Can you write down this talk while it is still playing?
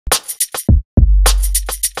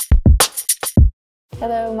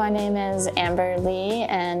Hello, my name is Amber Lee,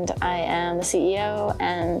 and I am the CEO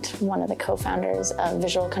and one of the co-founders of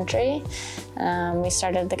Visual Country. We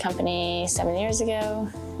started the company 7 years ago,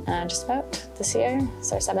 just about this year.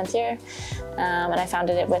 It's our 7th year, and I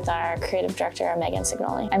founded it with our creative director, Megan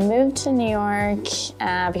Signoli. I moved to New York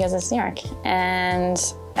because it's New York, and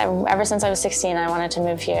ever since I was 16, I wanted to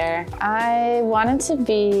move here. I wanted to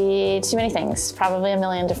be too many things, probably a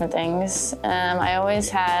million different things. I always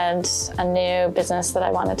had a new business that I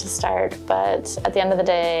wanted to start, but at the end of the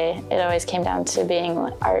day, it always came down to being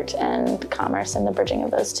art and commerce and the bridging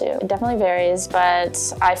of those two. It definitely varies,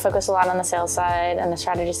 but I focus a lot on the sales side and the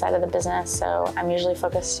strategy side of the business, so I'm usually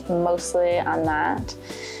focused mostly on that.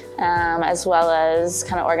 As well as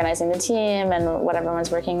kind of organizing the team and what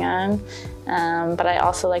everyone's working on. But I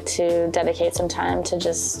also like to dedicate some time to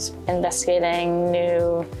just investigating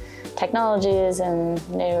new technologies and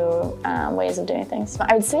new ways of doing things.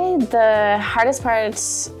 I would say the hardest part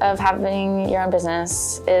of having your own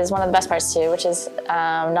business is one of the best parts too, which is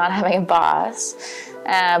not having a boss.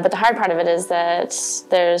 But the hard part of it is that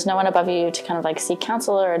there's no one above you to kind of like seek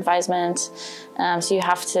counsel or advisement. So you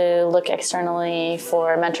have to look externally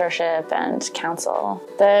for mentorship and counsel.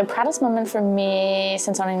 The proudest moment for me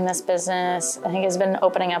since owning this business, I think, has been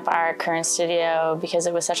opening up our current studio, because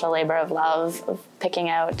it was such a labor of love, of picking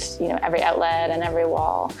out, every outlet and every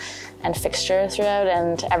wall and fixture throughout,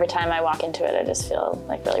 and every time I walk into it, I just feel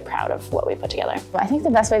like really proud of what we put together. I think the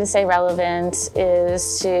best way to stay relevant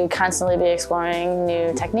is to constantly be exploring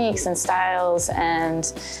new techniques and styles,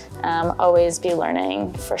 and always be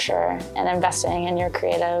learning, for sure, and investing in your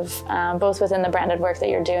creative, both within the branded work that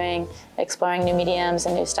you're doing, exploring new mediums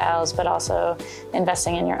and new styles, but also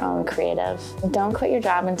investing in your own creative. Don't quit your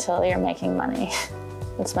job until you're making money.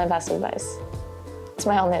 That's my best advice. It's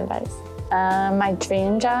my only advice. My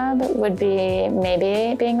dream job would be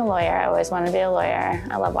maybe being a lawyer. I always wanted to be a lawyer.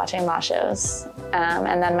 I love watching law shows.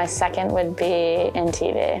 And then my second would be in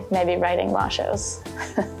TV, maybe writing law shows.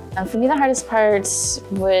 For me, the hardest part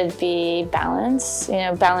would be balance.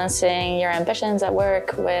 Balancing your ambitions at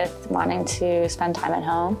work with wanting to spend time at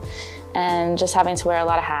home and just having to wear a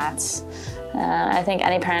lot of hats. I think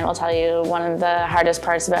any parent will tell you one of the hardest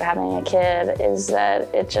parts about having a kid is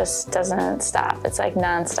that it just doesn't stop. It's like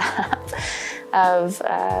non-stop of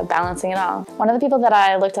balancing it all. One of the people that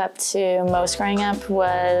I looked up to most growing up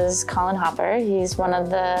was Colin Hopper. He's one of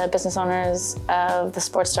the business owners of the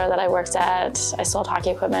sports store that I worked at. I sold hockey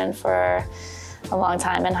equipment for a long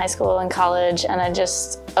time in high school and college, and I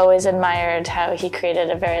just always admired how he created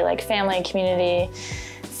a very family, community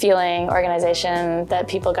feeling organization that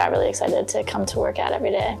people got really excited to come to work at every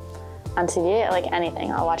day. On TV, I like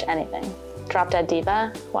anything. I'll watch anything. Drop Dead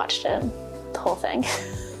Diva, watched it, the whole thing.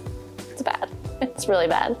 It's bad. It's really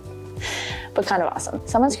bad, but kind of awesome.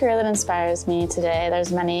 Someone's career that inspires me today,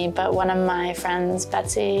 there's many, but one of my friends,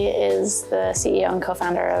 Betsy, is the CEO and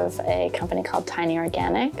co-founder of a company called Tiny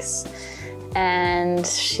Organics, and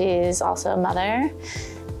she's also a mother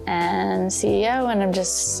and CEO, and I'm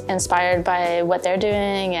just inspired by what they're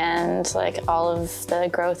doing and all of the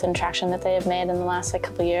growth and traction that they have made in the last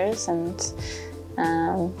couple years, and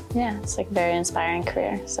yeah, it's a very inspiring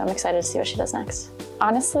career, so I'm excited to see what she does next.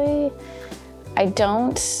 Honestly, I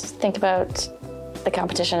don't think about the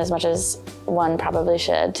competition as much as one probably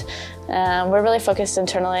should. We're really focused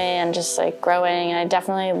internally and just growing, and I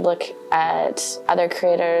definitely look at other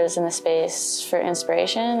creators in the space for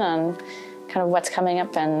inspiration on kind of what's coming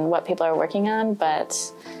up and what people are working on, but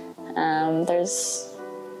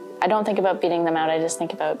I don't think about beating them out, I just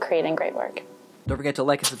think about creating great work. Don't forget to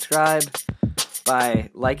like and subscribe by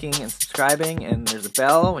liking and subscribing, and there's a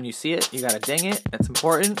bell. When you see it, you gotta ding it. That's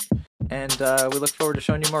important, and we look forward to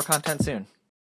showing you more content soon.